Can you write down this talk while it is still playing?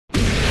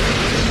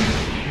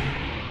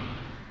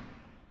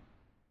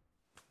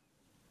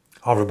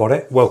Hi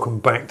everybody, welcome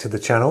back to the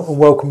channel and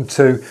welcome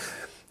to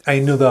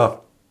another,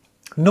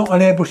 not an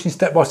airbrushing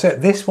step by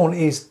step. This one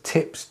is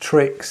tips,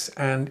 tricks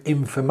and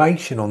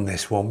information on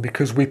this one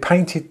because we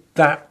painted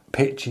that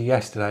picture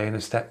yesterday in a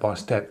step by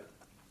step.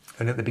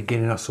 And at the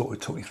beginning I sort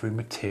of took you through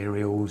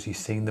materials, you've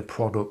seen the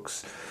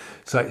products.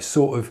 So it's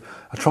sort of,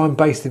 I try and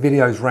base the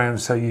videos around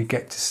so you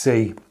get to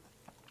see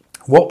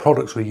what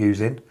products we're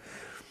using.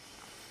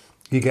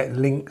 You get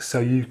links so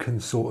you can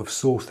sort of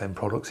source them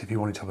products if you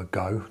wanted to have a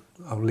go.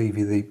 I'll leave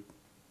you the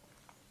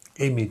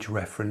image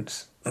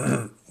reference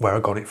where I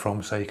got it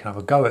from so you can have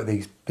a go at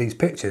these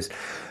pictures.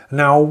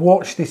 Now I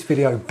watched this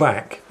video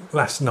back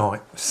last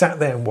night, sat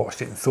there and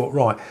watched it and thought,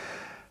 right,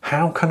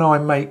 how can I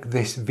make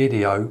this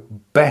video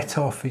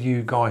better for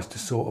you guys to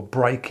sort of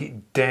break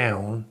it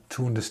down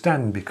to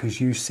understand, because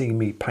you see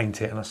me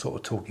paint it and I sort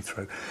of talk you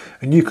through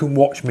and you can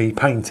watch me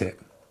paint it.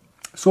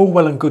 It's all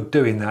well and good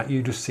doing that,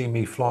 you just see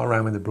me fly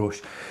around with the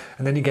brush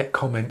and then you get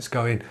comments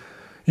going,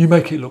 you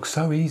make it look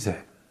so easy.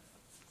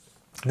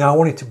 Now I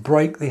wanted to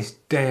break this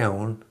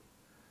down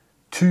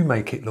to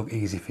make it look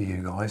easy for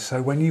you guys.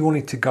 So when you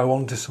wanted to go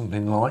on to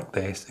something like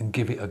this and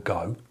give it a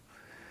go,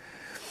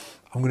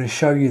 I'm going to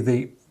show you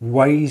the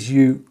ways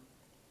you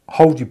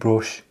hold your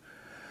brush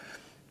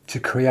to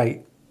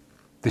create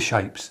the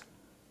shapes,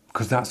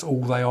 because that's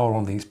all they are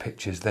on these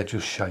pictures. They're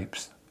just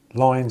shapes,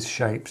 lines,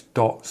 shapes,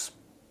 dots,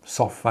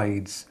 soft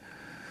fades.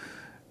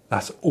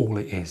 That's all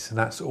it is.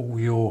 That's all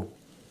you're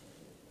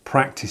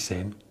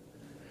practicing.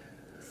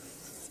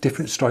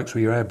 Different strokes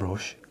with your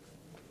airbrush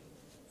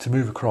to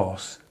move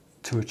across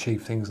to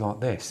achieve things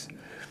like this.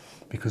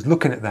 Because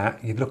looking at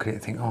that, you'd look at it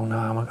and think, oh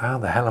no, how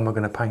the hell am I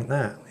going to paint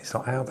that? It's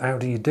like, how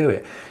do you do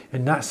it?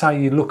 And that's how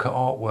you look at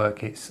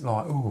artwork. It's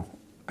like, oh,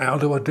 how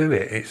do I do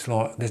it? It's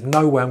like, there's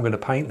no way I'm going to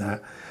paint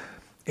that.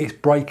 It's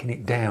breaking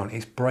it down.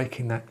 It's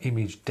breaking that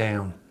image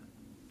down.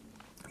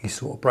 You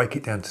sort of break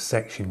it down to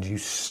sections. You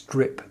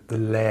strip the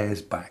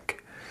layers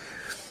back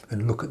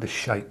and look at the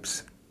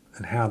shapes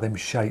and how them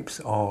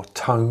shapes are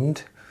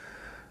toned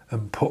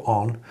and put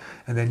on,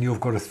 and then you've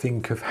got to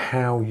think of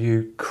how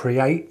you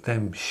create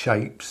them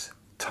shapes,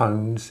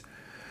 tones,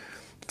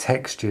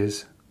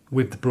 textures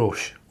with the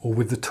brush or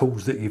with the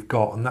tools that you've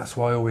got. And that's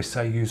why I always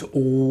say use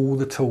all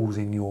the tools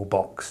in your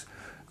box.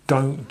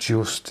 Don't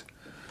just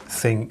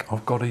think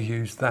I've got to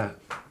use that.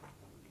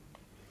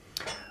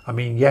 I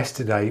mean,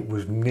 yesterday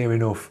was near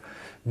enough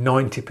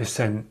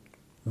 90%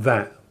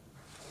 that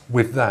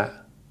with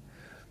that,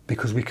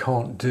 because we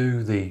can't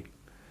do the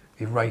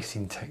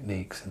erasing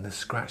techniques and the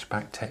scratch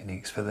back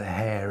techniques for the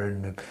hair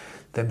and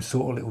them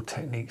sort of little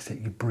techniques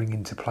that you bring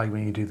into play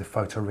when you do the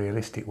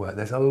photorealistic work.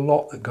 There's a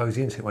lot that goes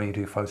into it when you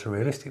do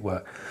photorealistic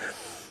work.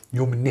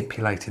 You're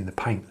manipulating the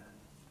paint.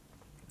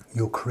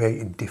 You're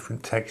creating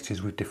different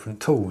textures with different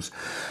tools.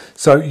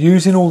 So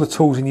using all the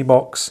tools in your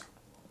box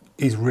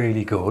is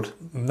really good.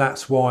 And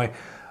that's why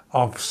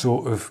I've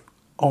sort of,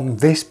 on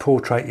this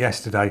portrait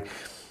yesterday,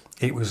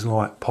 it was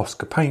like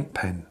Posca paint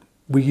pen.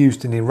 We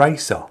used an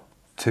eraser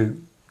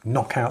to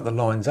knock out the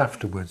lines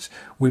afterwards.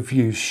 We've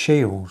used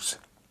shields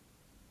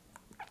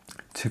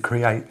to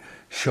create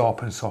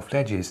sharp and soft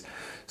edges.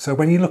 So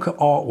when you look at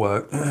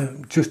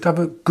artwork, just have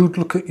a good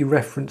look at your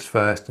reference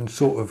first and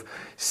sort of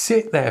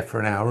sit there for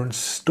an hour and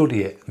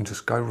study it and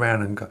just go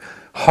around and go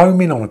home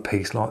in on a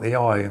piece like the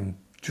eye and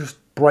just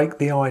break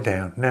the eye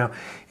down. Now,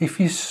 if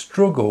you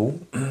struggle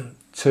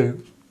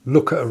to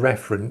look at a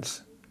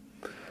reference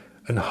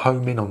and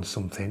home in on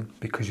something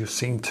because you've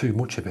seen too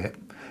much of it,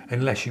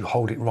 unless you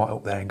hold it right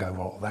up there and go,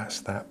 well, that's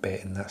that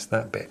bit and that's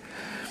that bit.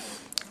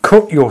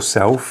 Cut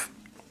yourself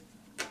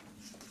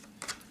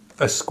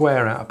a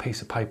square out of a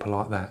piece of paper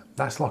like that.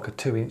 That's like a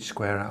 2-inch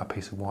square out of a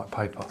piece of white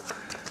paper.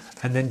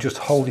 And then just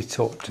hold it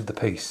up to the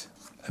piece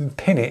and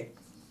pin it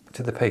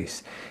to the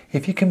piece.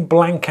 If you can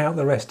blank out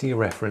the rest of your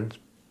reference,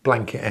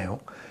 blank it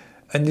out,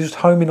 and just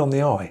home in on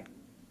the eye.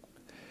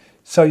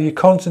 So you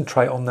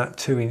concentrate on that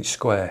 2-inch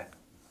square.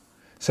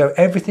 So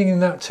everything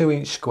in that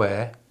 2-inch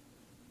square,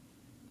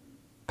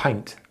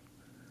 paint.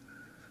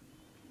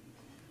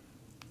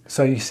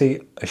 So you see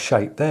a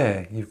shape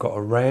there. You've got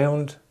a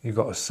round, you've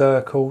got a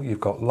circle, you've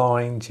got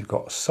lines, you've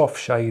got soft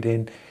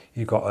shading,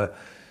 you've got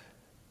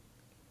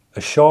a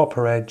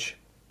sharper edge,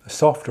 a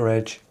softer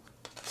edge,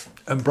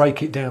 and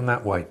break it down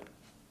that way.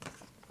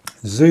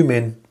 Zoom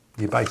in,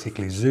 you're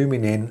basically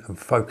zooming in and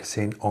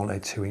focusing on a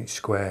 2-inch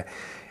square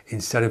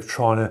instead of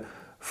trying to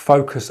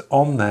focus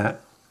on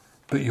that,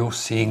 but you're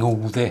seeing all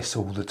this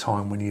all the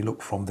time when you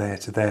look from there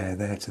to there,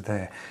 there to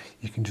there.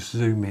 You can just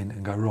zoom in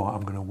and go, right,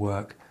 I'm going to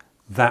work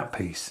that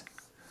piece.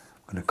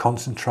 I'm going to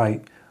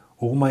concentrate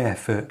all my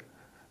effort,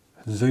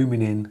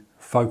 zooming in,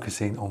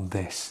 focusing on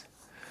this.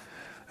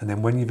 And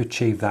then when you've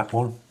achieved that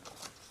one,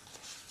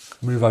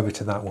 move over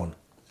to that one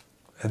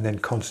and then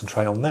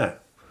concentrate on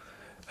that.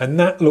 And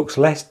that looks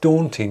less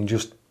daunting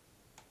just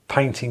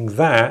painting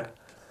that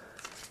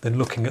than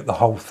looking at the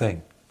whole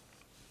thing,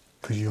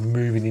 because you're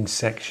moving in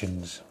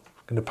sections.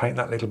 I'm going to paint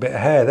that little bit of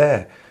hair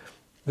there.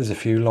 There's a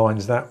few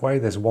lines that way,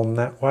 there's one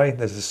that way,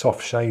 there's a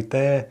soft shade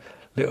there,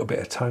 little bit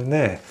of tone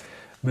there.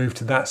 Move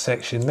to that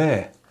section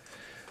there.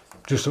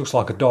 Just looks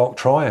like a dark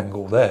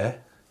triangle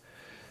there.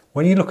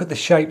 When you look at the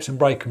shapes and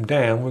break them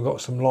down, we've got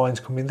some lines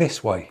coming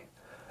this way,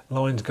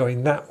 lines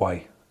going that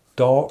way.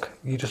 Dark,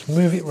 you just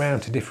move it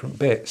round to different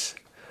bits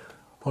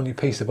on your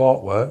piece of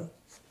artwork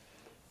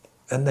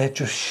and they're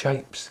just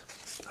shapes.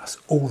 That's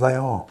all they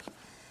are.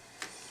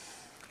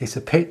 It's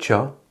a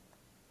picture,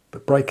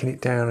 but breaking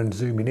it down and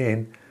zooming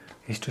in,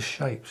 it's just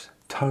shapes,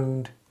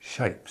 toned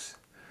shapes.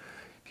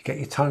 If you get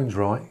your tones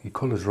right, your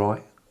colours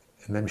right,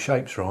 and them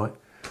shapes right,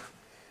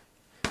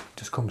 it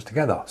just comes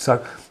together. So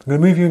I'm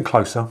going to move you in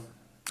closer.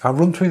 I'll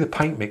run through the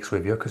paint mix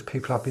with you because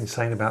people have been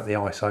saying about the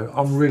ISO.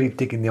 I'm really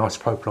digging the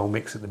isopropyl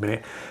mix at the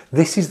minute.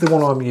 This is the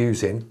one I'm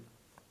using.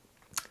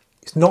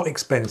 It's not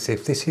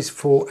expensive. This is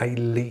for a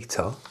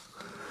litre.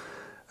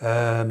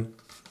 And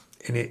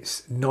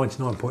it's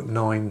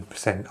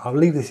 99.9%. I'll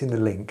leave this in the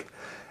link.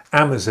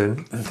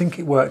 Amazon, I think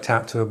it worked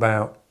out to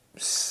about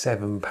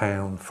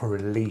 £7 for a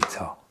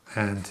litre.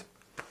 And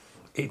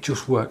it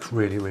just works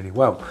really, really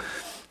well.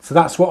 So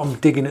that's what I'm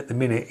digging at the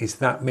minute, is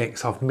that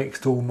mix. I've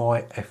mixed all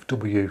my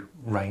FW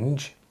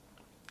range,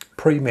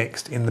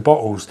 pre-mixed in the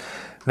bottles.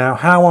 Now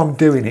how I'm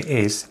doing it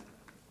is,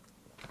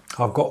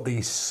 I've got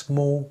these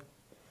small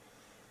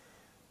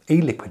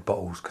e-liquid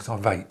bottles because I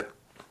vape.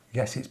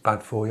 Yes, it's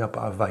bad for you, but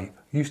I vape.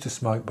 Used to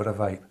smoke, but I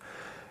vape.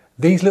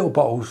 These little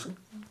bottles,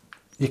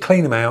 you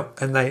clean them out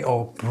and they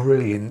are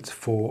brilliant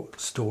for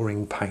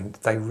storing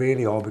paint. They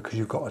really are, because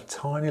you've got a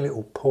tiny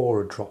little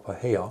pourer dropper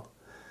here.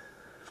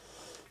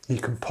 You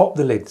can pop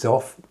the lids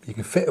off, you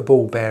can fit a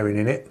ball bearing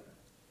in it,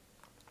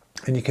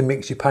 and you can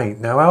mix your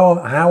paint. Now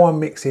how I'm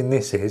mixing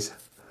this is,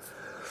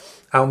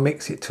 I'll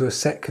mix it to a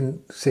set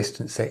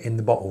consistency in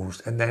the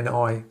bottles, and then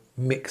I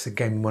mix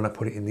again when I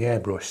put it in the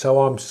airbrush.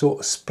 So I'm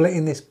sort of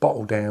splitting this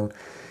bottle down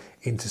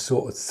into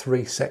sort of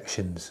 3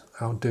 sections.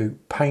 I'll do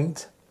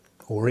paint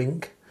or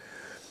ink,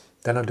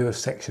 then I'll do a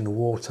section of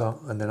water,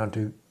 and then I'll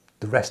do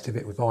the rest of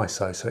it with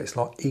ISO. So it's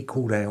like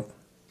equaled out.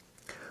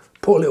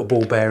 Put a little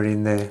ball bearing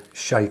in there,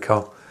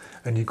 shaker,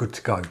 and you're good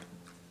to go.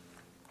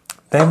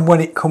 Then when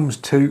it comes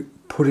to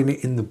putting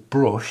it in the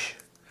brush,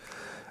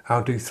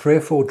 I'll do 3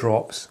 or 4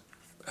 drops,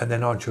 and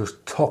then I'll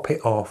just top it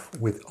off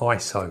with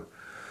ISO.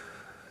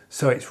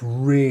 So it's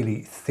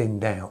really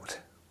thinned out,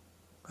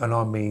 and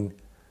I mean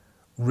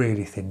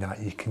really thinned out.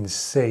 You can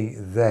see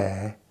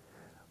there,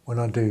 when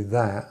I do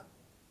that,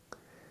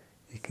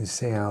 you can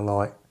see how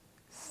like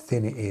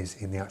thin it is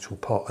in the actual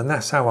pot, and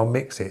that's how I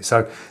mix it.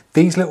 So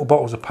these little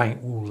bottles of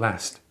paint will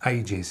last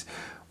ages.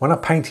 When I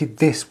painted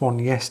this one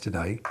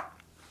yesterday,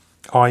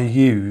 I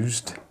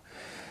used,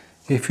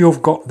 if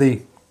you've got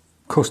the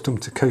custom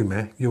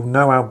Takumi, you'll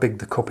know how big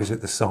the cup is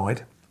at the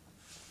side.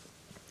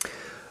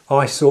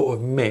 I sort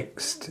of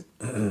mixed,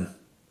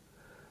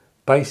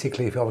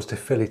 basically if I was to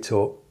fill it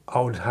up,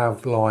 I would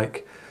have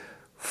like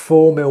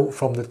 4 ml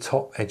from the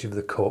top edge of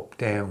the cup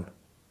down,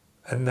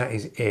 and that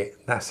is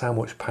it. That's how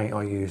much paint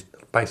I used,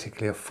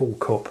 basically a full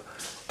cup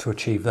to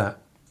achieve that,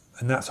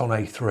 and that's on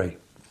A3.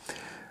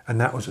 And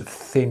that was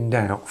thinned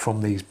out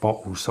from these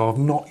bottles, so I've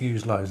not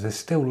used loads. There's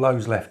still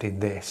loads left in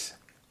this.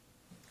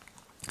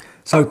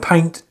 So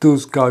paint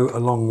does go a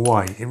long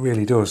way, it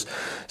really does.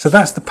 So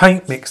that's the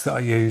paint mix that I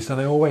used, and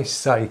I always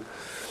say,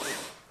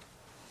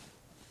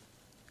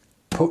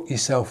 put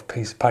yourself a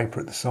piece of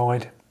paper at the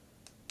side.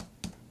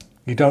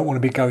 You don't want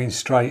to be going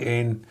straight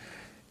in,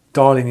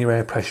 dialing your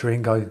air pressure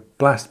in, go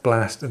blast,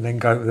 blast, and then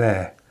go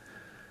there.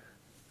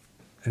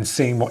 And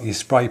seeing what your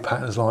spray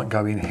pattern's like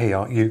going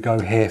here, you go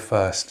here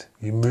first.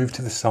 You move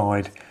to the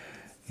side,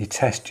 you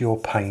test your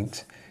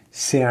paint,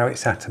 see how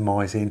it's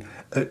atomising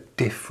at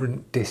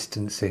different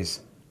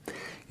distances.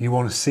 You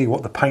want to see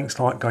what the paint's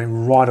like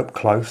going right up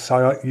close.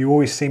 So you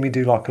always see me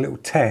do like a little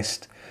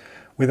test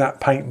with that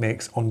paint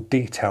mix on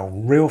detail,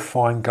 real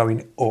fine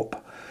going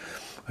up.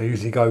 I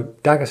usually go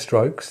dagger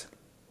strokes,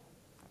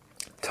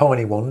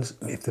 tiny ones.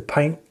 If the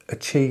paint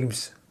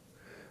achieves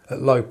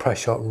at low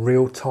pressure,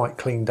 real tight,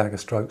 clean dagger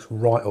strokes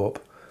right up,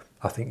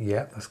 I think,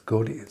 yeah, that's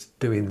good, it's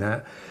doing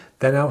that.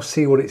 Then I'll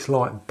see what it's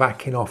like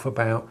backing off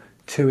about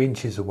 2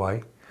 inches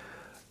away,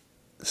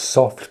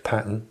 soft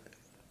pattern,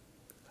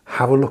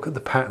 have a look at the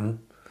pattern,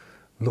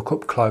 look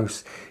up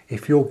close.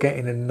 If you're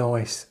getting a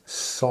nice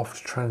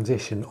soft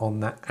transition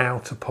on that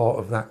outer part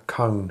of that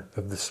cone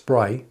of the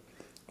spray,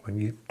 when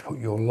you put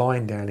your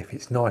line down, if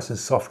it's nice and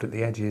soft at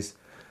the edges,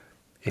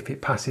 if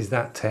it passes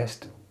that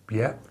test,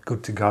 yeah,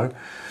 good to go.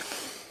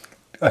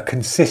 A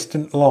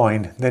consistent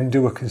line, then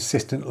do a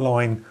consistent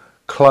line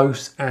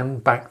close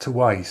and backed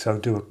away. So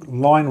do a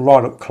line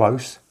right up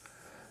close,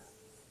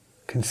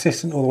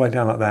 consistent all the way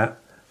down like that.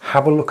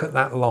 Have a look at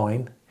that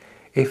line.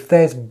 If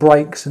there's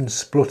breaks and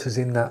splutters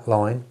in that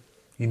line,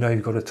 you know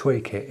you've got to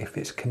tweak it. If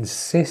it's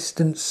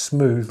consistent,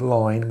 smooth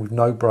line with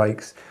no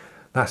breaks,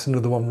 that's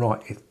another one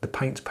right. If the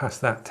paint's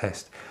passed that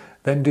test,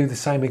 then do the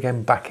same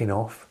again, backing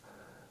off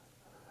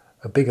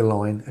a bigger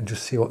line and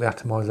just see what the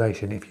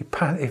atomisation.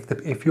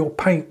 If your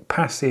paint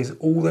passes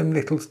all them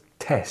little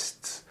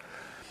tests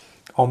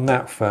on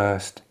that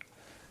first,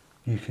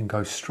 you can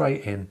go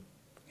straight in.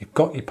 You've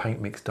got your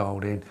paint mix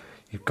dialed in,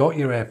 you've got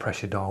your air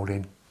pressure dialed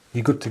in,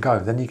 you're good to go.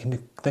 Then you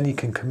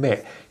can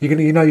commit.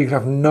 You know you can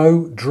have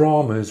no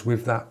dramas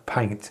with that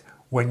paint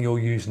when you're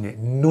using it,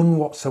 none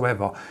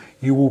whatsoever.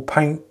 You will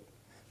paint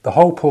the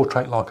whole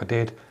portrait like I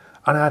did,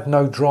 and I had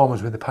no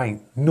dramas with the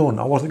paint, none.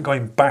 I wasn't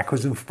going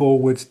backwards and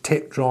forwards,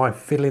 tip dry,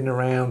 filling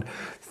around,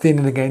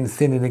 thinning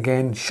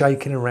again,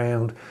 shaking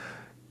around,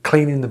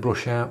 cleaning the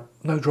brush out,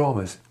 no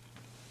dramas.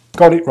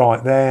 Got it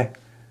right there,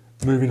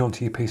 moving on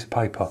to your piece of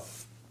paper.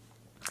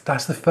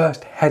 That's the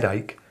first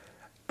headache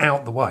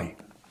out the way.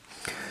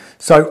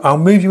 So I'll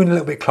move you in a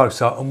little bit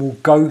closer and we'll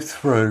go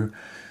through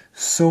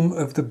some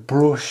of the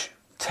brush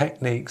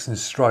techniques and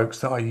strokes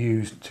that I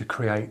used to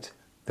create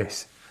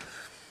this.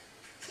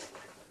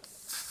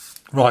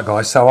 Right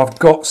guys, so I've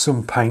got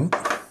some paint.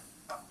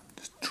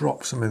 Just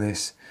drop some of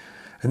this.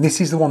 And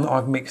this is the one that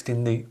I've mixed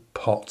in the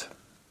pot.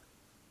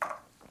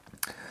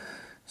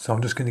 So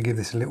I'm just going to give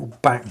this a little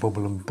back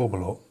bubble and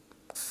bubble up,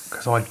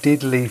 because I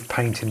did leave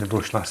paint in the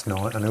brush last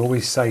night, and I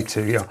always say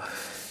to you,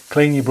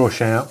 clean your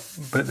brush out,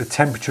 but the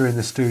temperature in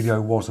the studio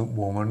wasn't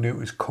warm. I knew it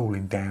was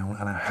cooling down,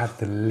 and I had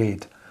the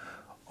lid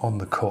on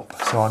the cup,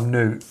 so I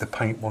knew the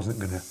paint wasn't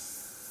going to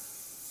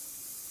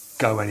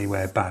go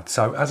anywhere bad.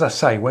 So as I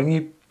say, when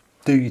you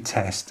do your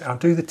test, I'll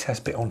do the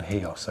test bit on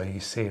here so you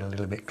see it a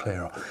little bit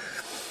clearer.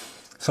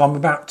 So I'm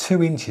about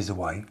 2 inches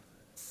away.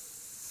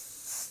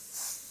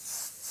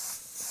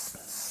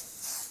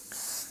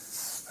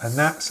 And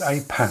that's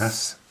a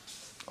pass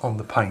on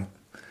the paint.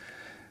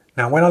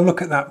 Now when I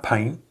look at that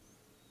paint,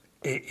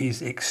 it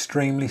is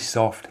extremely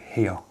soft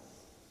here.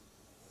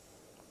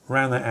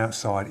 Around that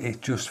outside,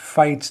 it just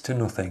fades to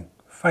nothing,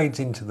 fades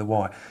into the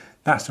white.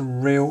 That's a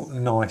real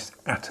nice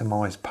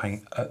atomized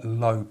paint at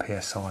low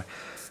PSI.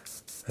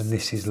 And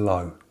this is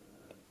low.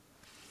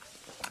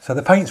 So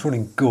the paint's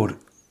running good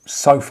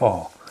so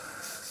far.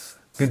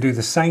 I'm going to do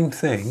the same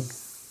thing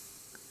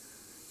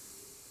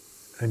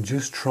and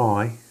just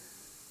try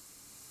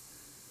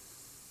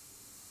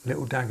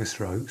little dagger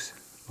strokes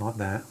like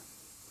that.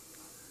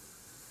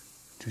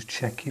 Just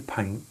check your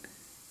paint.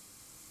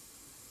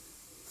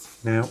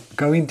 Now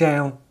going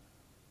down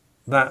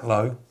that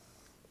low,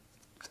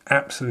 it's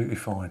absolutely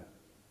fine.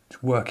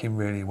 It's working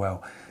really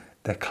well.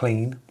 They're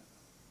clean.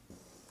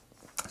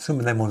 Some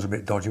of them ones are a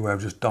bit dodgy where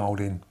I've just dialed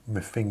in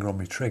my finger on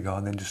my trigger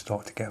and then just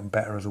start to get them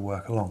better as I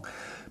work along.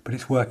 But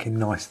it's working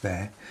nice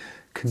there.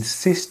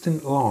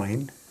 Consistent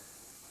line.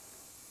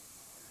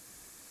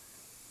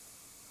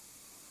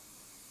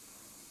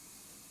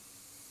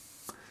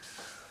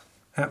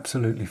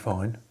 Absolutely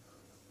fine.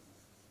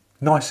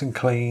 Nice and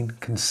clean,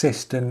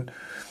 consistent.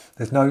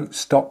 There's no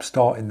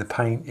stop-start in the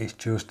paint. It's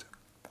just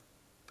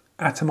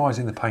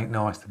atomizing the paint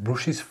nice. The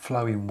brush is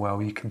flowing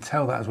well. You can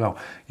tell that as well.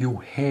 You'll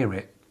hear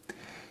it.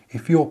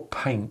 If your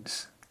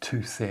paint's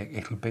too thick,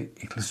 it'll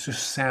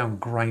just sound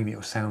grainy.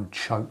 It'll sound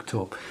choked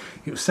up.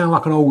 It'll sound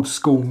like an old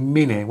school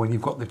Mini when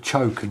you've got the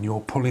choke and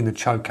you're pulling the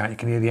choke out. You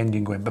can hear the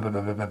engine going bah, bah,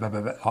 bah, bah, bah,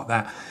 bah, bah, like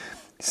that.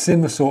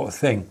 Similar sort of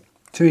thing.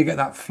 Till you get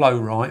that flow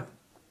right.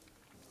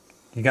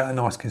 You get a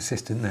nice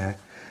consistent there.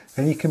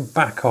 Then you can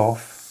back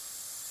off.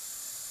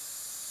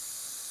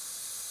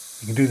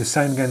 You can do the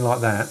same again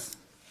like that.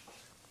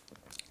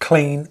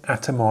 Clean,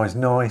 atomised,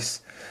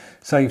 nice.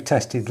 So you've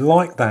tested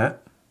like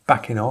that,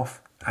 backing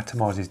off,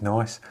 atomises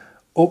nice.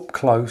 Up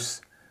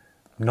close,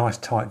 nice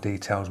tight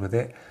details with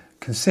it.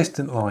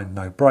 Consistent line,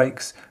 no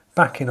breaks.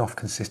 Backing off,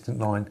 consistent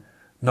line,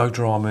 no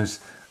dramas.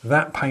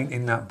 That paint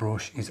in that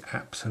brush is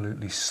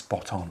absolutely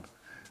spot on.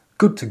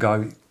 Good to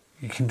go.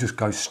 You can just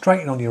go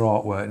straight in on your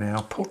artwork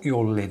now, put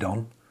your lid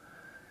on,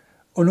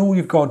 and all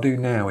you've got to do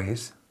now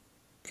is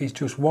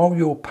just while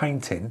you're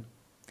painting,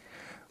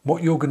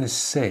 what you're going to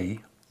see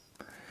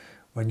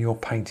when you're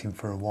painting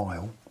for a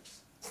while,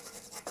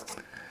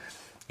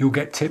 you'll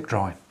get tip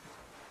dry.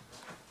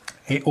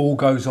 It all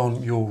goes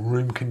on your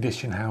room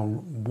condition, how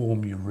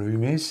warm your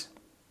room is.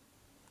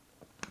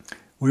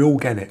 We all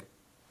get it.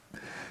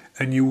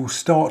 And you will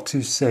start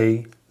to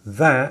see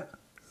that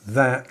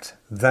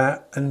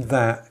and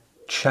that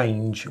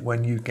change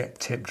when you get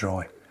tip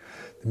dry.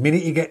 The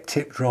minute you get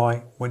tip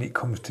dry, when it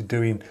comes to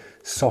doing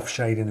soft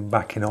shading and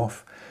backing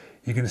off,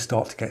 you're going to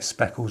start to get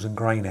speckles and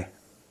grainy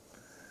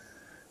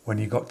when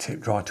you've got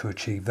tip dry to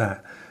achieve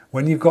that.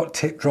 When you've got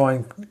tip dry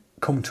and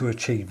come to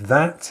achieve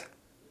that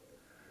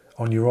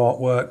on your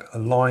artwork, a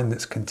line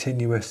that's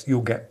continuous,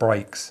 you'll get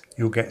breaks.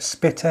 You'll get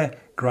spitter,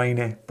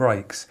 grainy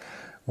breaks.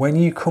 When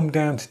you come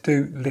down to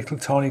do little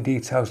tiny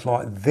details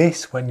like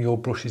this, when your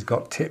brush has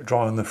got tip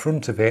dry on the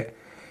front of it,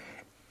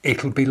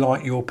 it'll be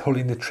like you're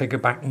pulling the trigger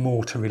back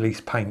more to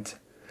release paint.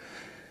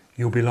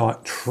 You'll be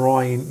like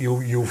trying,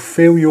 you'll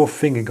feel your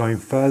finger going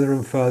further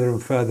and further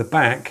and further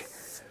back,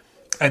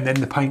 and then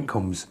the paint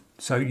comes.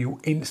 So you'll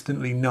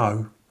instantly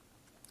know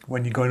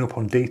when you're going up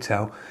on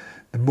detail,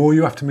 the more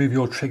you have to move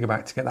your trigger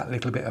back to get that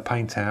little bit of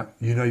paint out,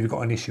 you know you've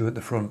got an issue at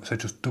the front. So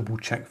just double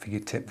check for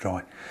your tip dry.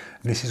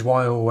 And this is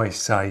why I always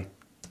say,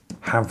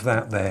 have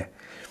that there.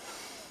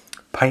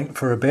 Paint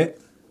for a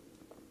bit.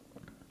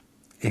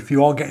 If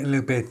you are getting a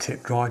little bit of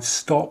tip dry,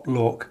 stop,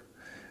 look.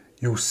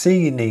 You'll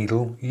see your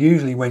needle.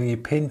 Usually when you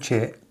pinch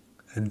it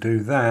and do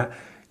that,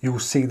 you'll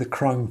see the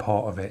chrome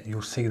part of it.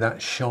 You'll see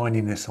that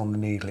shininess on the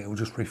needle. It will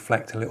just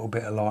reflect a little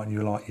bit of light and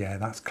you're like, yeah,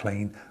 that's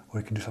clean. Or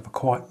you can just have a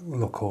quiet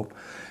look up.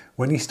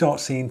 When you start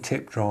seeing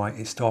tip dry,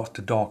 it starts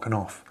to darken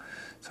off.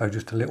 So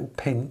just a little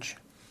pinch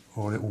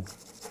or a little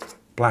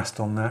blast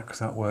on that, because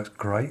that works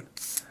great.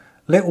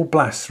 Little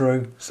blast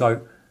through,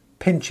 so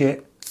pinch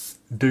it,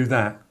 do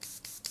that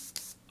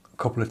a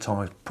couple of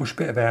times. Push a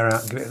bit of air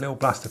out, give it a little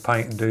blast of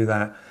paint and do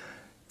that.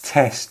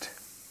 Test.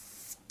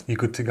 You're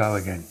good to go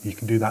again. You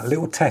can do that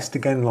little test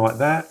again like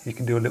that. You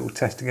can do a little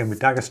test again with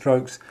dagger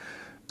strokes.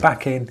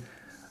 Back in,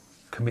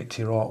 commit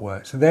to your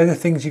artwork. So they're the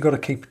things you've got to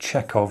keep a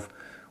check of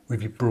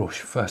with your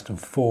brush. First and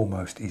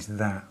foremost is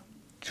that.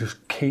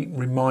 Just keep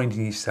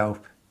reminding yourself,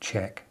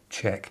 check,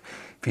 check.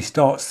 If you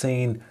start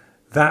seeing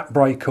that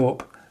break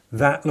up,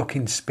 that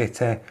looking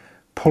spitter,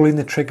 pulling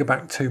the trigger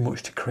back too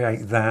much to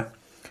create that,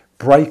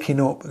 breaking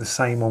up the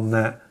same on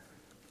that,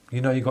 you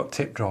know you've got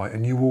tip dry,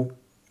 and you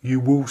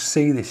will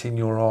see this in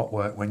your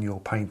artwork when you're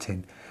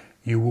painting.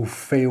 You will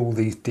feel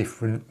these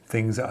different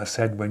things that I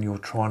said when you're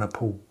trying to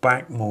pull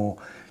back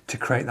more to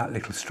create that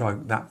little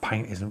stroke. That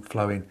paint isn't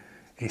flowing,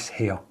 it's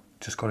here.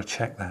 Just got to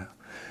check that.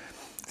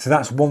 So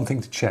that's one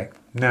thing to check.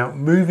 Now,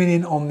 moving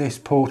in on this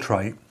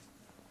portrait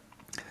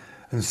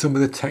and some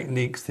of the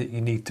techniques that you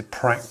need to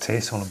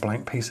practice on a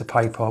blank piece of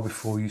paper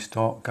before you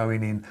start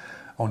going in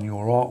on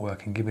your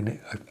artwork and giving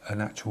it an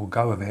actual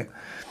go of it.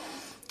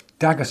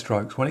 Dagger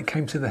strokes. When it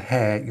came to the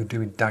hair, you're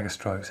doing dagger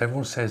strokes.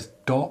 Everyone says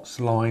dots,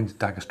 lines,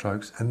 dagger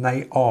strokes, and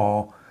they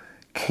are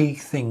key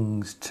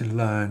things to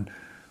learn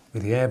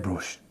with the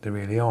airbrush. They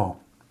really are.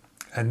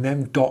 And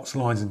them dots,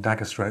 lines and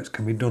dagger strokes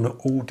can be done at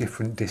all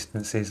different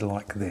distances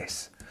like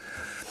this.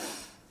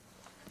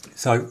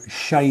 So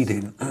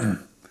shading,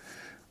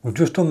 we've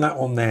just done that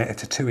one there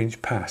at a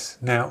 2-inch pass.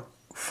 Now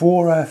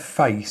for her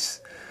face,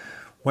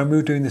 when we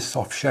were doing the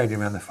soft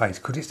shading around the face,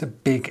 because it's a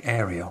big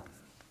area,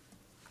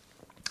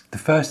 the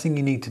first thing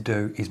you need to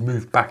do is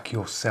move back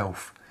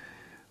yourself.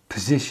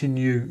 Position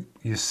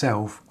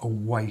yourself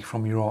away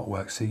from your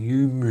artwork. So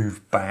you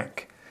move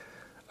back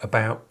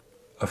about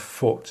 1.5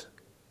 foot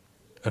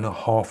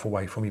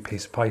away from your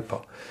piece of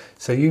paper.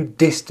 So you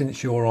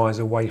distance your eyes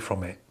away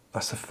from it.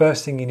 That's the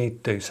first thing you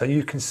need to do. So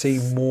you can see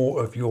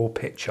more of your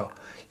picture.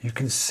 You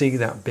can see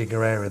that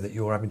bigger area that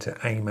you're having to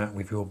aim at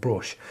with your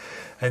brush.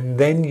 And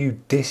then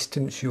you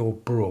distance your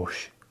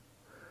brush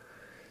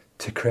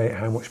to create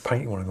how much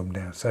paint you want to come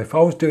down. So if I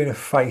was doing a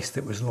face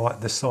that was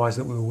like the size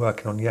that we were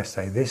working on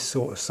yesterday, this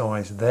sort of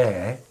size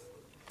there,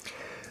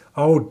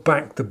 I would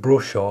back the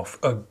brush off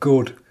a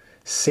good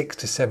 6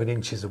 to 7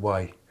 inches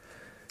away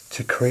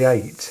to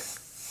create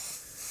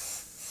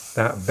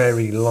that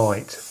very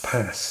light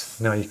pass.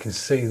 Now you can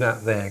see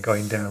that there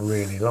going down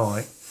really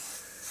light.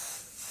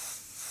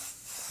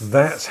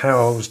 That's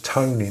how I was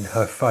toning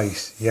her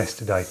face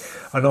yesterday.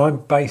 And I'm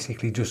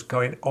basically just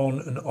going on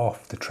and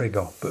off the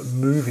trigger, but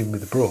moving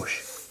with the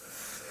brush.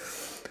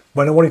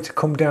 When I wanted to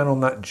come down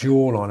on that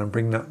jawline and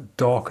bring that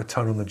darker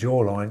tone on the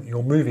jawline,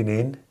 you're moving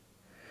in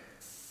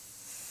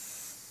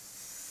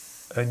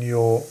and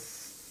you're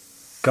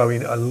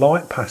going a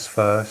light pass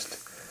first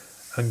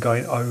and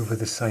going over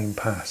the same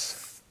pass.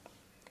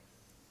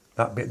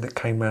 That bit that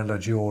came around her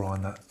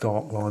jawline, that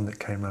dark line that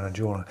came around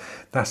her jawline,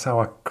 that's how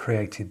I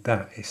created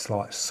that. It's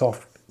like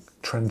soft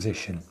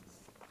transition.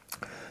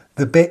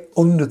 The bit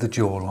under the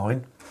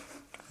jawline,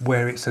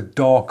 where it's a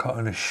darker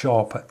and a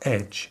sharper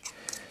edge,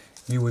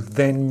 you would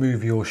then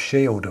move your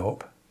shield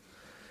up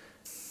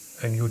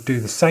and you'll do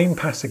the same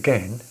pass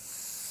again,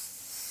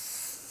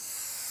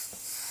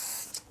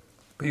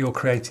 but you're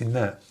creating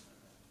that.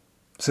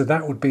 So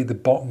that would be the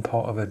bottom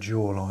part of her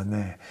jawline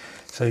there.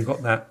 So you've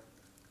got that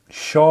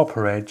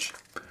sharper edge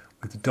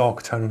with the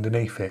darker tone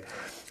underneath it,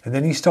 and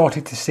then you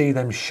started to see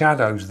them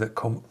shadows that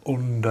come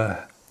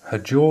under her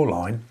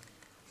jawline.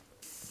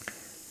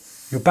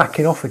 You're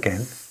backing off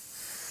again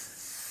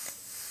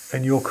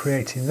and you're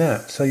creating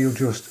that. So you're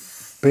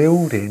just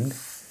building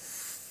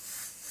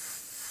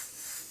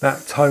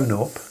that tone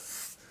up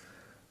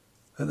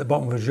at the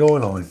bottom of her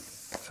jawline.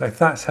 So if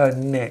that's her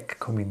neck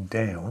coming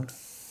down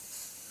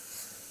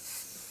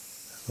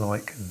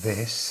like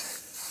this,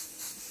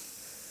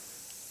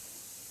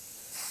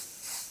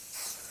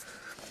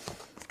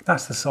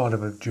 that's the side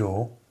of her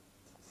jaw,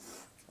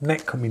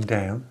 neck coming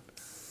down,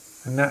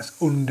 and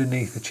that's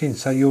underneath the chin.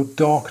 So you're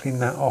darkening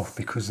that off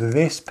because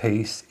this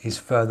piece is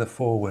further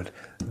forward.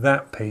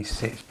 That piece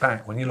sits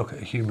back. When you look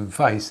at a human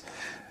face,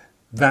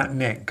 that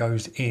neck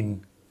goes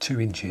in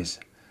 2 inches.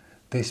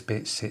 This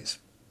bit sits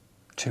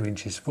 2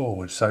 inches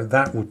forward. So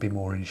that would be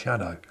more in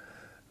shadow.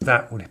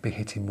 That would be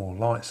hitting more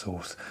light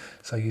source.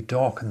 So you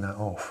darken that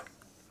off.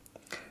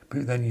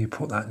 But then you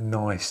put that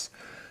nice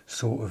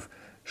sort of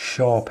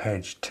sharp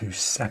edge to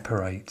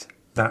separate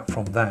that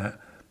from that,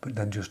 but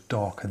then just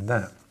darken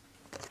that.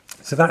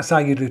 So that's how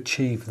you'd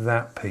achieve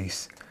that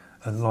piece,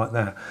 and like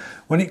that.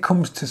 When it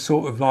comes to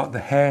sort of like the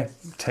hair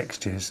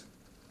textures,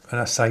 and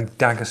I say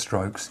dagger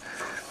strokes,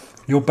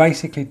 you're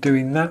basically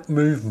doing that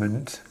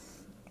movement,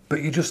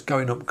 but you're just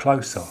going up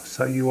closer.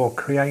 So you are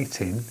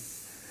creating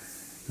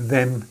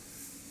them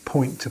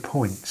point to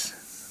points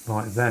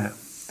like that.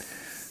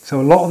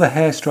 So a lot of the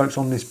hair strokes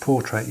on this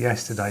portrait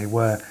yesterday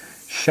were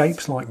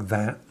shapes like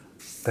that.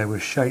 There were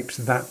shapes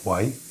that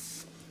way,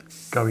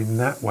 going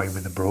that way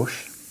with the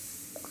brush.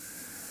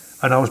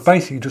 And I was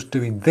basically just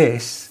doing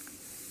this,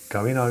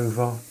 going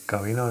over,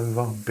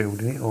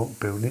 building it up,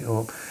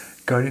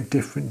 going at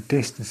different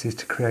distances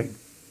to create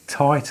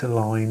tighter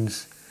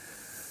lines,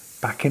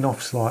 backing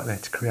off slightly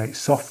to create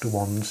softer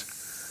ones,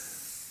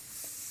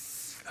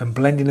 and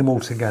blending them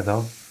all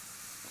together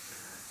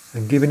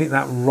and giving it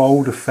that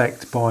rolled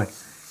effect by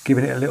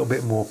giving it a little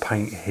bit more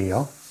paint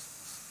here,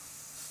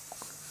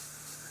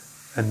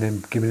 and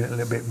then giving it a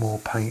little bit more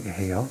paint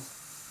here,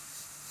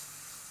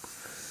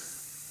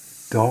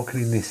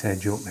 darkening this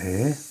edge up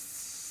here,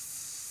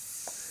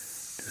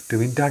 just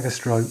doing dagger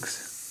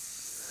strokes,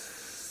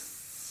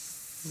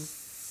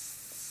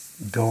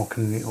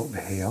 darkening it up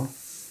here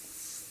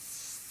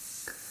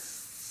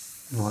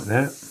like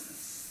that,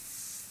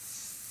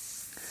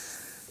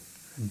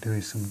 and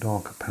doing some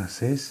darker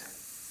passes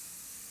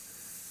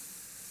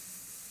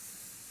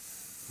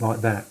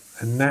like that.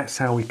 And that's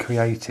how we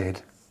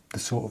created the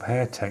sort of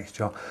hair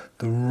texture,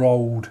 the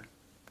rolled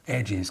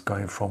edges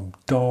going from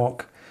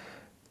dark,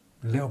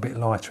 a little bit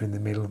lighter in the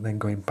middle, and then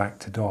going back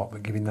to dark,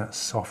 but giving that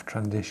soft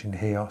transition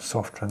here,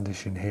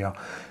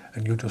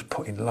 and you're just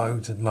putting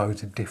loads and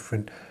loads of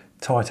different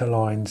tighter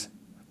lines,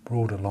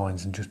 broader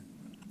lines, and just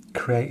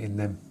creating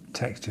them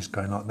textures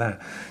going like that.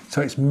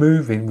 So it's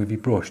moving with your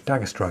brush,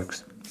 dagger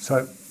strokes.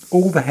 So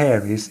all the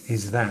hair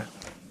is that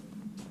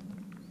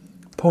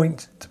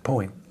point to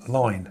point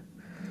line,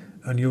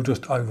 and you're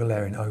just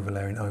overlaying,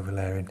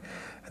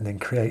 and then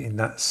creating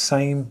that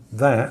same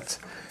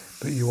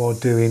but you are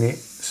doing it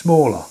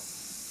smaller.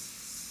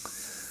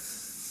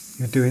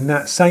 You're doing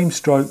that same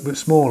stroke but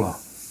smaller,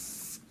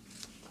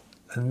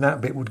 and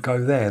that bit would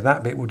go there,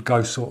 that bit would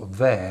go sort of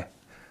there,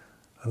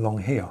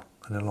 along here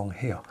and along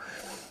here.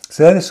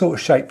 So they're the sort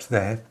of shapes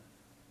there.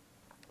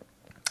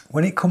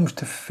 When it comes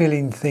to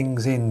filling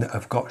things in that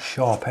have got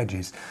sharp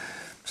edges,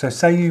 so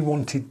say you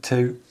wanted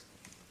to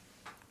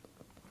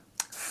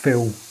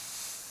fill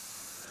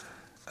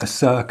a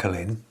circle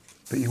in,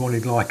 but you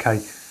wanted like a,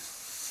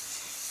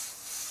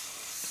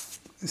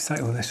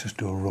 say, well, let's just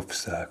do a rough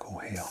circle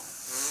here,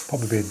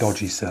 probably a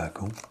dodgy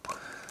circle.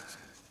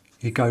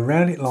 You go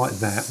round it like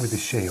that with the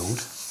shield.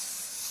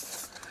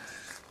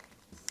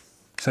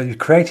 So you've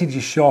created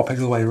your sharp edge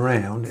all the way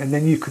around, and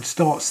then you could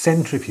start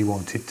centre if you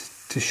wanted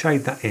to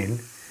shade that in,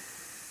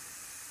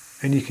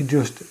 and you can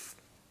just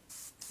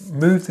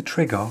move the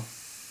trigger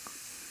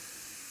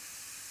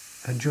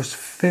and just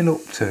fill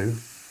up to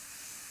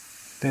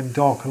them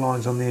darker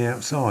lines on the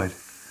outside.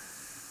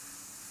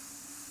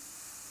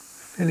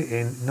 Fill it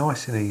in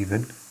nice and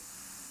even.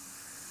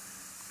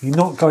 You're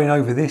not going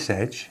over this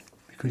edge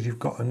because you've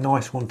got a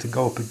nice one to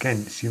go up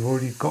against. You've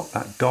already got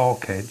that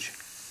dark edge.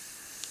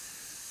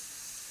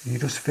 You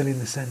just fill in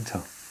the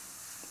centre.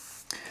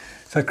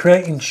 So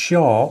creating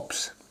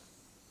sharps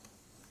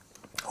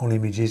on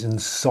images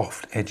and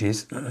soft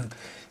edges,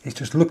 it's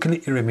just looking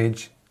at your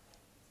image,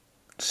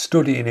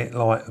 studying it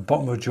like the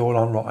bottom of a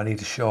jawline, right, I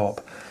need a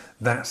sharp.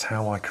 That's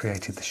how I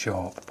created the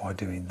sharp, by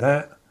doing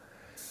that,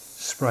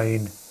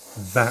 spraying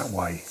that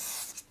way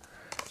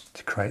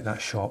to create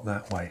that sharp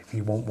that way. If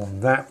you want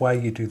one that way,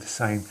 you do the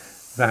same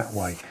that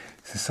way.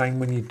 It's the same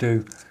when you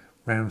do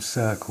round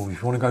circles.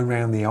 If you want to go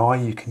round the eye,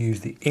 you can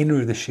use the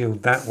inner of the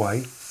shield that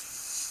way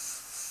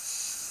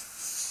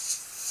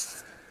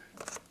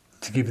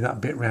to give you that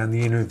bit round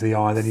the inner of the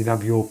eye. Then you'd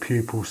have your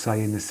pupil,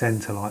 say, in the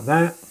centre like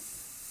that.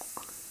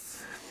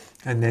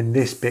 And then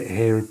this bit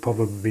here would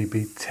probably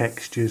be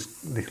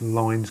textures, little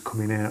lines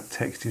coming out,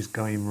 textures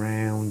going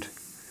round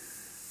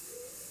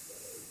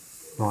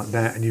like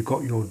that. And you've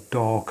got your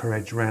darker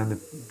edge around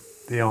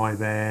the eye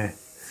there,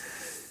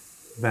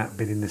 that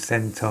bit in the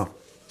centre.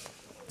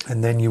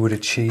 And then you would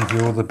achieve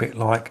your other bit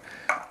like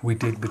we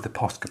did with the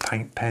Posca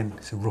paint pen.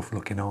 It's a rough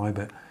looking eye,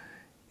 but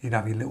you'd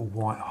have your little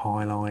white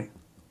highlight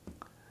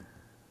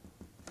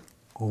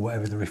or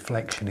whatever the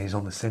reflection is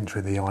on the centre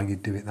of the eye,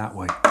 you'd do it that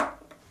way.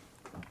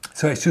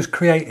 So it's just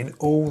creating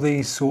all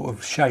these sort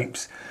of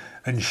shapes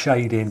and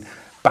shading,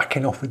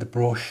 backing off with the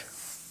brush.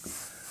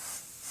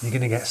 You're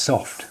going to get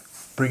soft,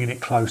 bringing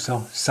it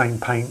closer, same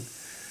paint,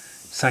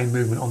 same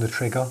movement on the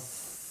trigger.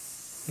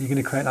 You're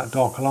going to create that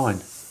darker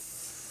line.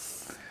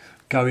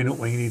 Going up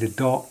when you need a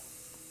dot,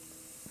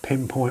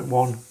 pinpoint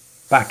one,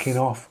 backing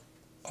off,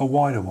 a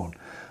wider one.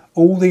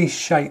 All these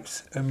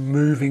shapes are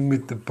moving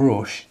with the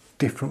brush,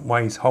 different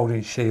ways,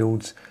 holding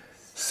shields,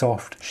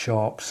 soft,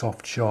 sharp,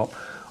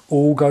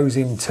 all goes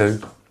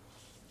into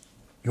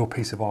your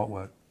piece of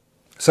artwork.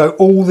 So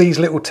all these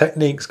little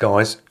techniques,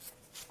 guys,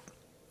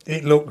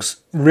 it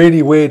looks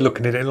really weird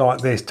looking at it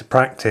like this to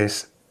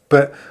practice,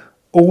 but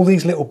all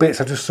these little bits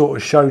I just sort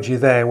of showed you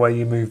there, where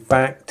you move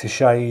back to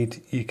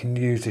shade, you can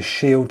use a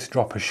shield to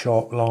drop a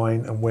sharp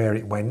line and where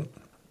it went.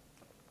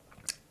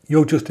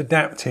 You're just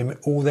adapting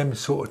all them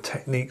sort of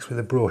techniques with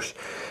a brush.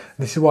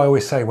 And this is why I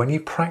always say, when you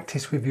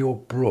practice with your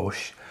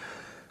brush,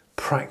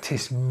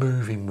 practice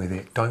moving with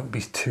it. Don't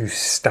be too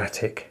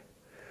static.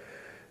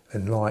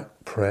 and light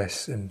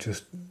press and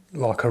just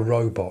like a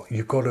robot.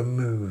 You've got to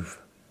move.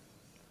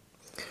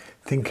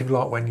 Think of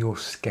like when you're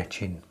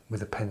sketching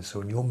with a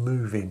pencil and you're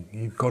moving.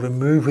 You've got to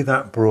move with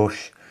that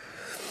brush.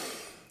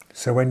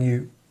 So when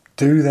you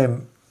do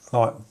them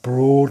like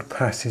broad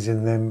passes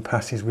and then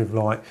passes with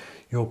like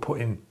you're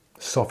putting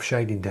soft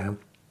shading down,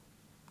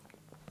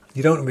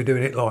 you don't want to be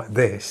doing it like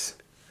this.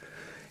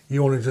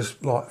 You want to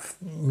just like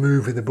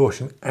move with the brush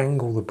and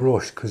angle the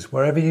brush, because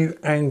wherever you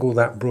angle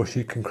that brush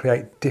you can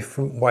create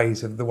different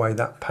ways of the way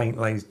that paint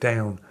lays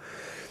down.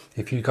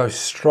 If you go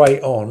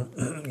straight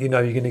on, you know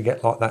you're going to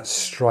get like that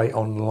straight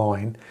on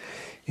line.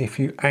 If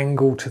you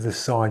angle to the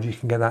side, you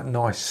can get that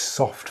nice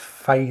soft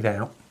fade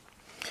out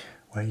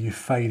where you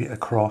fade it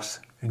across,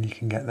 and you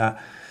can get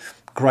that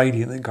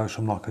gradient that goes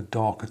from like a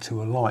darker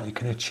to a light. You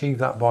can achieve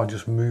that by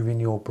just moving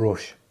your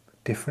brush,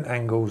 different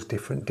angles,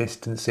 different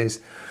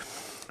distances.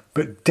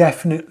 But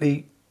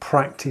definitely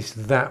practice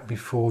that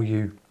before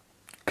you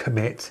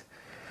commit.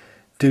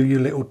 Do your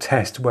little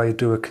test where you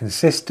do a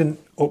consistent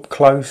up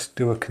close,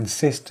 do a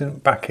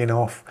consistent backing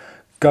off,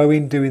 go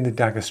in doing the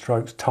dagger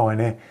strokes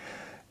tiny,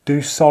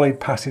 do solid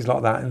passes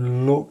like that,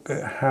 and look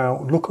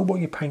at what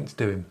your paint's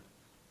doing.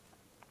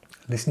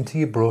 Listen to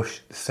your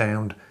brush, the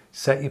sound,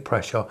 set your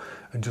pressure,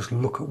 and just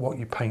look at what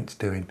your paint's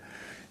doing.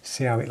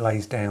 See how it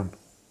lays down.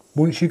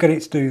 Once you get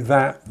it to do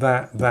that,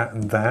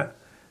 and that,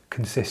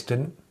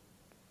 consistent,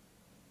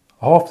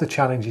 half the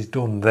challenge is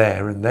done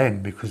there and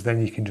then, because then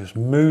you can just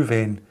move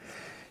in.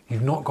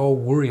 You've not got to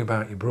worry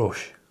about your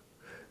brush.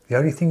 The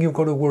only thing you've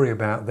got to worry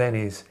about then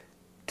is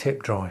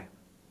tip dry.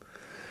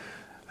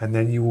 And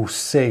then you will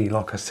see,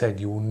 like I said,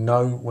 you will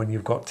know when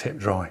you've got tip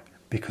dry.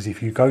 Because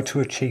if you go to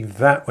achieve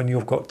that when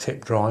you've got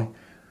tip dry,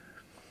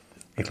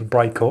 it'll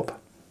break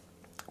up.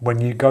 When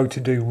you go to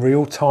do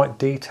real tight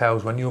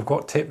details, when you've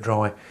got tip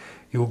dry,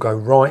 you'll go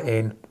right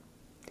in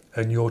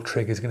and your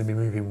trigger is going to be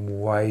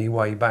moving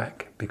way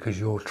back, because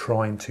you're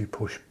trying to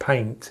push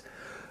paint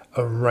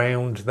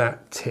around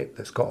that tip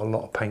that's got a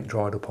lot of paint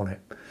dried up on it.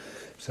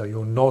 So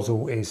your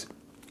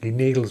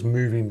needle's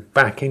moving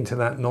back into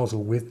that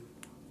nozzle with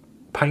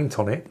paint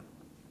on it,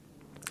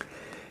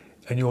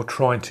 and you're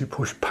trying to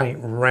push paint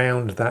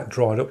around that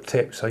dried up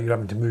tip, so you're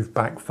having to move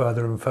back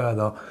further and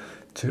further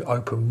to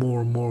open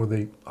more and more of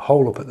the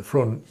hole up at the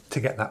front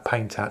to get that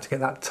paint out, to get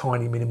that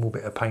tiny minimal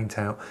bit of paint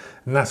out.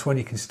 And that's when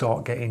you can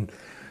start getting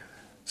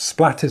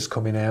splatters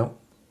coming out,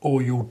 or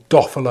you'll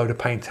doff a load of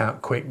paint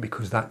out quick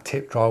because that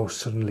tip dry will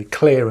suddenly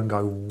clear and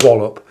go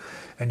wallop,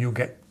 and you'll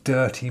get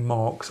dirty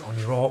marks on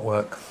your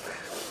artwork.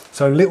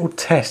 So little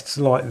tests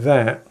like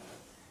that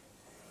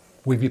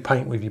with your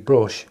paint, with your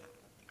brush,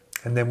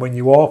 and then when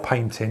you are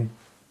painting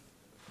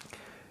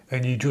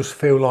and you just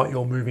feel like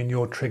you're moving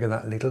your trigger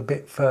that little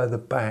bit further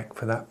back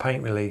for that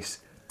paint release,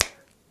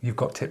 you've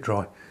got tip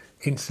dry.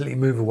 Instantly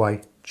move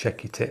away,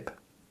 check your tip.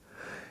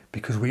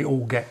 Because we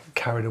all get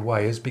carried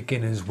away as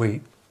beginners.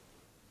 We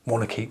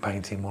want to keep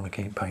painting.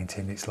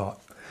 It's like,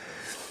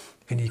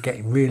 and you're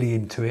getting really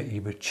into it.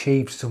 You've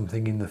achieved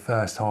something in the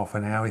first half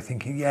an hour. You're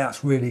thinking, yeah,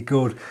 that's really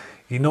good.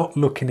 You're not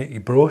looking at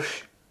your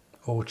brush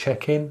or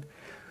checking.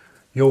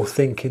 You're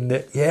thinking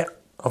that, yeah,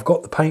 I've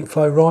got the paint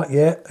flow right,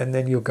 yeah. And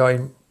then you're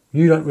going,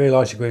 you don't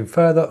realise you're going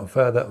further and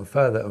further and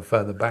further and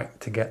further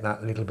back to get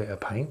that little bit of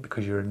paint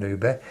because you're a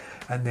newbie.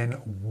 And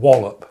then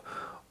wallop,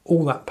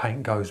 all that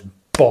paint goes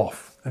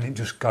boff, and it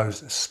just goes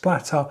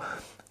splatter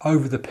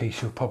over the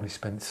piece. You'll probably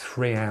spend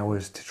 3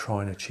 hours to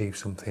try and achieve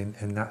something,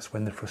 and that's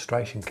when the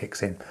frustration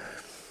kicks in.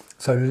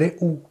 So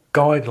little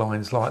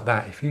guidelines like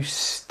that, if you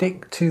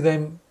stick to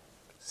them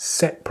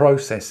set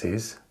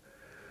processes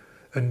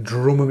and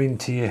drum them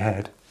into your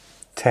head,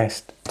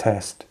 test,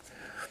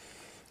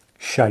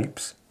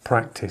 shapes,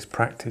 practice,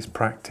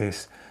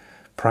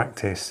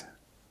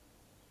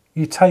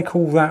 you take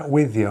all that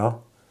with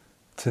you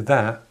to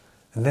that,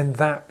 and then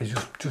that is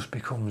just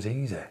becomes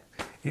easy.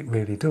 It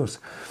really does.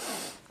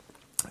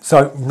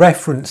 So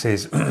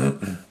references.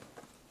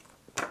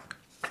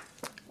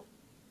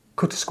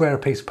 Cut a square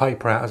piece of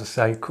paper out, as I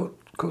say, cut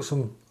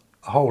a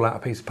hole out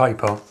of a piece of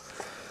paper,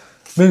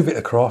 move it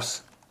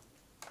across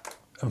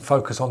and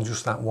focus on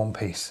just that one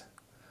piece.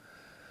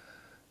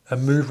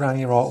 And move around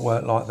your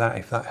artwork like that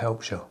if that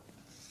helps you.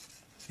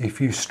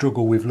 If you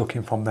struggle with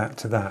looking from that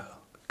to that,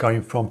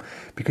 going from,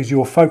 because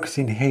you're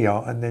focusing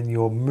here and then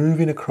you're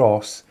moving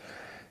across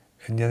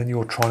and then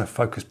you're trying to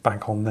focus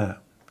back on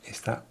that. It's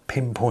that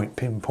pinpoint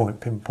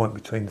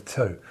between the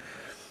two.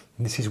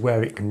 And this is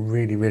where it can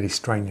really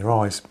strain your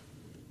eyes.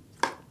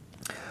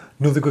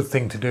 Another good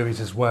thing to do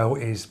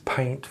is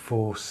paint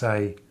for,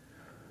 say,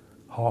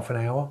 half an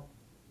hour,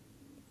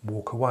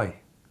 walk away.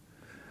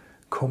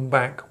 Come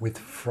back with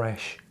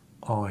fresh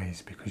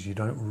eyes, because you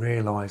don't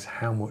realise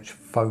how much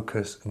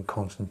focus and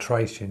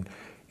concentration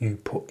you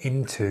put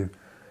into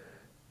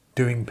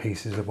doing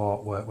pieces of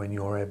artwork when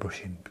you're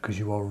airbrushing, because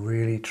you are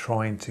really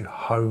trying to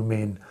home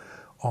in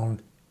on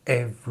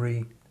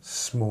every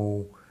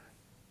small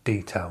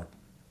detail.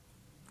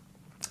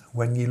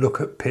 When you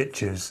look at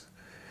pictures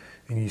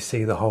and you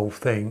see the whole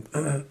thing,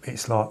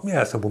 it's like,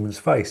 yeah, it's a woman's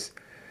face.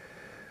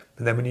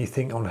 And then when you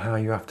think on how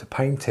you have to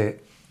paint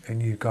it,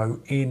 and you go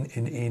in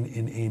and in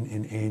and in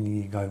and in,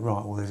 and you go,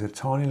 right, well, there's a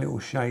tiny little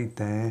shade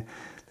there,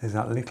 there's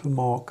that little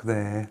mark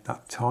there,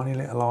 that tiny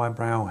little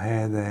eyebrow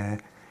hair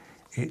there.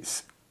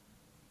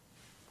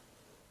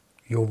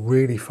 You're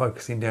really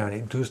focusing down.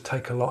 It does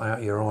take a lot out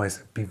of your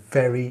eyes. Be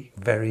very,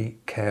 very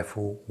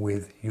careful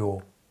with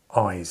your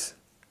eyes.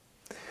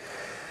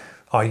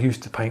 I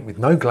used to paint with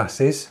no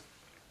glasses,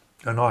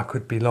 and I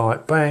could be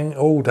like, bang,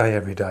 all day,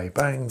 every day,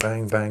 bang,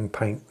 bang, bang,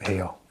 paint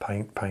here,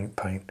 paint, paint,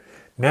 paint.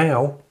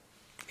 Now,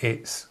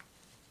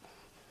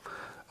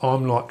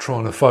 I'm like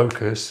trying to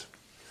focus.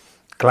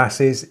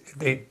 Glasses,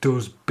 it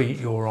does beat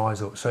your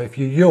eyes up. So if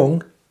you're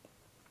young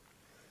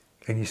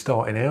and you're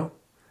starting out,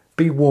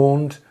 be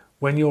warned,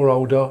 when you're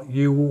older,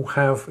 you will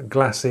have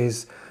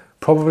glasses,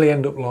 probably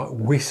end up like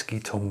whiskey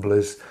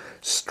tumblers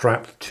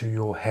strapped to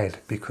your head,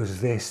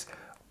 because this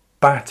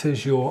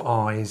batters your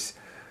eyes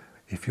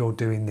if you're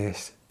doing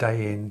this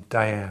day in,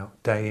 day out,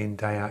 day in,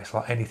 day out. It's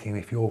like anything.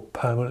 If you're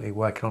permanently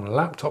working on a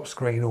laptop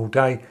screen all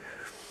day,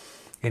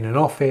 in an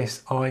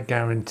office, I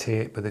guarantee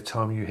it, by the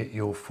time you hit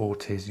your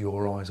 40s,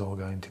 your eyes are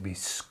going to be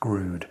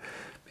screwed,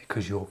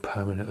 because you're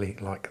permanently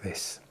like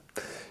this.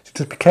 So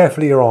just be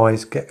careful of your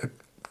eyes,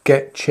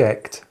 get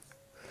checked.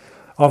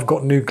 I've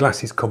got new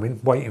glasses coming,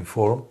 waiting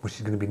for them, which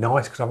is going to be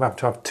nice, because I have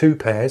to have 2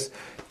 pairs.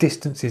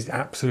 Distance is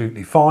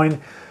absolutely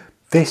fine.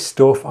 This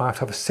stuff, I have to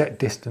have a set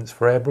distance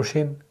for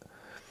airbrushing,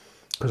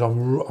 because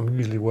I'm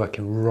usually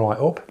working right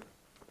up.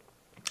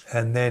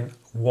 And then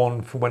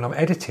one for when I'm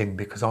editing,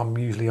 because I'm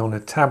usually on a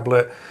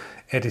tablet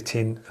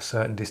editing a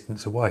certain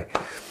distance away.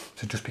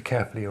 So just be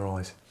careful of your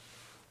eyes.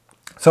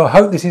 So I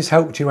hope this has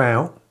helped you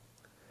out.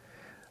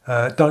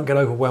 Don't get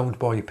overwhelmed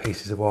by your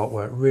pieces of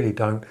artwork, really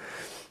don't.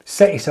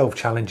 Set yourself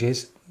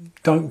challenges.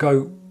 Don't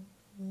go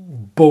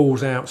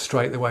balls out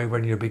straight away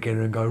when you're a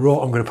beginner and go, right,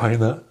 I'm going to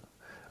paint that.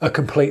 A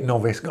complete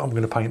novice, I'm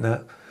going to paint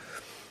that.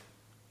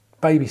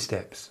 Baby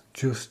steps,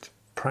 just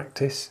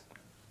practice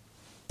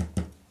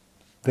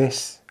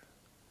this.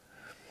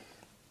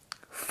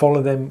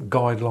 Follow them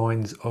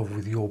guidelines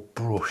with your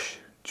brush.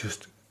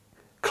 Just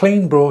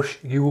clean brush,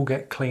 you will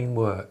get clean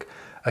work.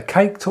 A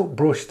caked up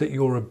brush that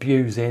you're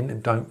abusing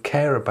and don't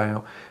care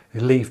about,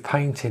 you leave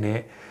paint in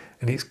it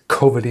and it's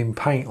covered in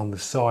paint on the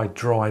side,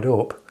 dried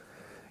up,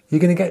 you're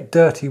going to get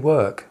dirty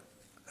work,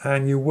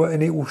 and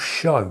it will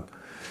show.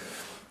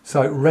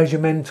 So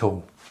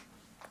regimental,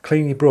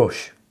 clean your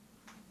brush,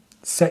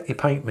 set your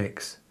paint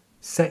mix,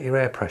 set your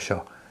air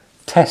pressure,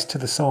 test to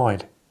the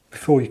side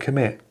before you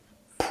commit.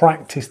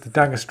 Practice the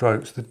dagger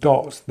strokes, the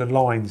dots, the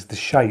lines, the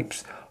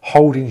shapes,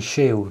 holding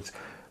shields.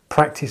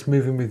 Practice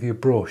moving with your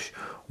brush,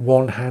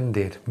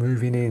 one-handed,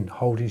 moving in,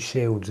 holding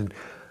shields and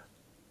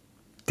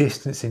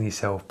distancing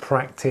yourself.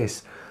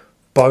 Practice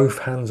both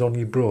hands on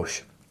your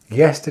brush.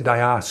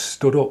 Yesterday I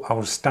stood up, I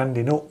was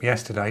standing up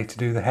yesterday to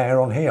do the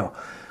hair on here,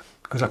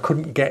 because I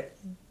couldn't get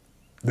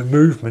the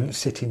movement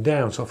sitting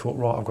down. So I thought,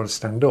 right, I've got to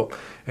stand up.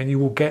 And you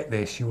will get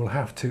this, you will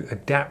have to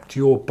adapt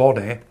your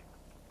body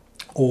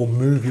or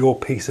move your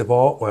piece of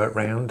artwork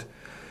around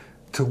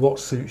to what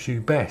suits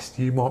you best.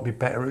 You might be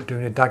better at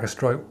doing a dagger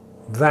stroke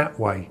that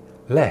way,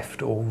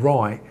 left or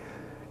right,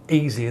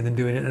 easier than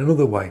doing it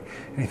another way.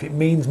 And if it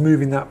means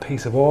moving that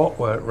piece of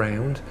artwork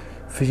around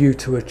for you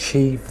to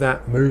achieve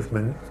that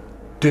movement,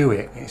 do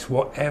it. It's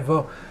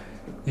whatever.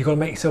 You've got to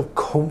make yourself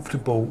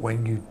comfortable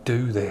when you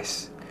do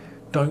this.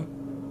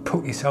 Don't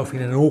put yourself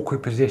in an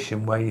awkward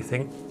position where you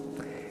think,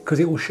 because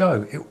it will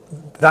show.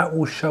 That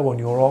will show on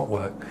your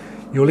artwork.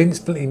 You'll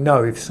instantly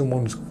know if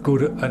someone's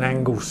good at an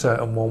angle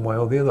certain one way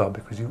or the other,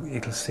 because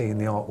it'll see in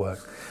the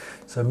artwork.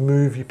 So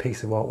move your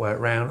piece of artwork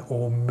around,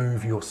 or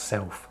move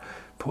yourself.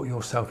 Put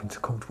yourself into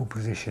comfortable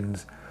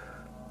positions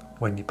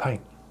when you paint,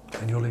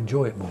 and you'll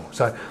enjoy it more.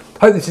 So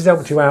hope this has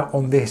helped you out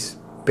on this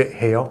bit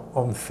here,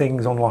 on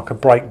things on like a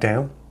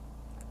breakdown,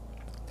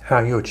 how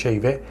you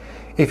achieve it.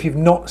 If you've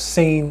not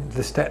seen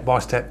the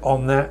step-by-step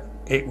on that,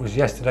 it was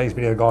yesterday's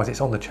video, guys.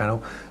 It's on the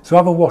channel, so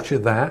have a watch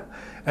of that,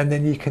 and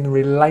then you can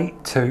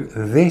relate to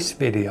this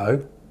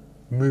video,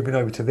 moving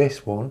over to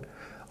this one,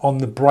 on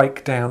the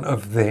breakdown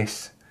of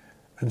this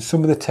and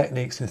some of the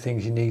techniques and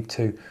things you need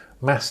to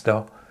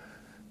master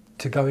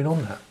to going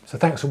on that. So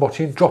thanks for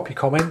watching. Drop your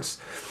comments.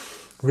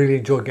 Really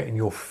enjoy getting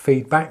your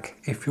feedback.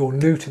 If you're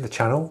new to the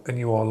channel and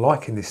you are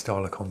liking this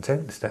style of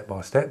content, the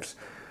step-by-steps,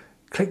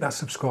 click that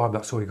subscribe.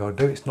 That's all you got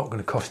to do. It's not going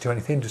to cost you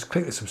anything. Just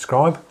click the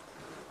subscribe.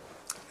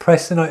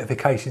 Press the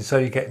notification so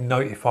you get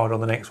notified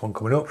on the next one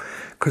coming up,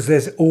 because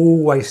there's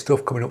always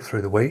stuff coming up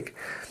through the week.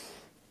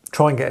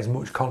 Try and get as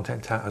much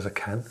content out as I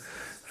can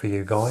for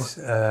you guys.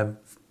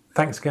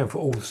 Thanks again for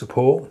all the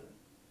support.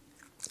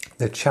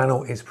 The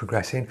channel is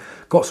progressing.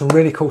 Got some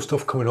really cool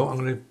stuff coming up. I'm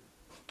going to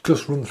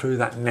just run through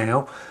that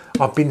now.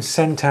 I've been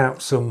sent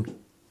out some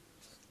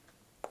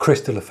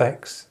crystal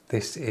effects.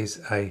 This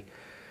is a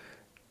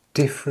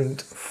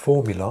different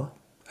formula,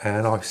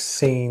 and I've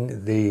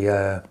seen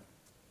the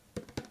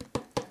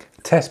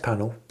test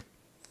panel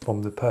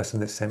from the person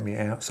that sent me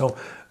out, so I'm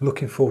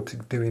looking forward to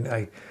doing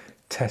a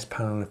test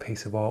panel and a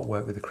piece of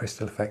artwork with the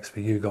crystal effects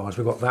for you guys.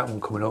 We've got that one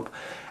coming up,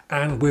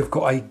 and we've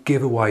got a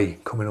giveaway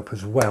coming up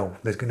as well.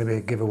 There's going to be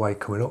a giveaway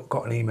coming up.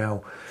 Got an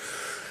email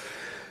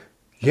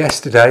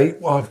yesterday.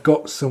 I've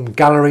got some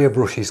Galleria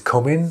brushes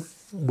coming,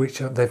 which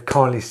they've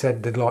kindly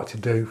said they'd like to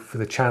do for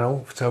the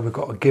channel. So we've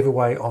got a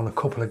giveaway on a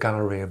couple of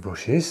Galleria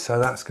brushes, so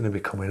that's going to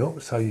be coming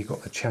up. So you've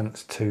got the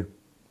chance to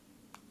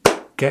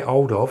get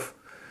hold of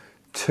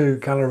 2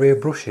 Galleria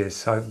brushes.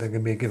 So there's going to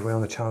be a giveaway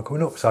on the channel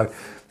coming up. So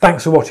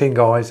thanks for watching,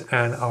 guys,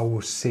 and I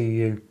will see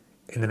you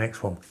in the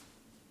next one.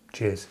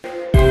 Cheers.